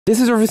This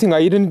is everything I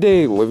ate in a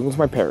day living with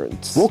my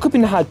parents. Woke up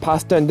and had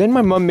pasta, and then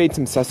my mom made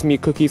some sesame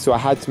cookies, so I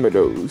had some of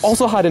those.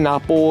 Also had an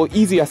apple,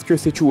 easy Esther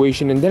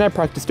situation, and then I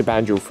practiced the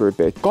banjo for a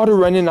bit. Got a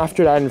run-in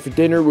after that, and for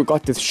dinner we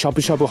got this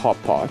Shabu hot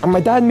pot. And my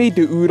dad made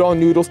the Udon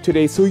noodles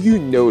today, so you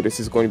know this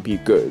is going to be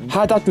good.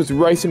 Had that with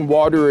rice and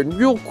water, and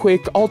real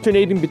quick,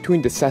 alternating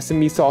between the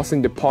sesame sauce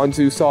and the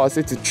ponzu sauce.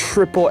 It's a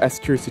triple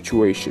Esther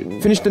situation.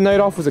 Finished the night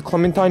off with a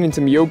clementine and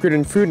some yogurt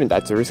and fruit, and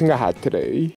that's everything I had today.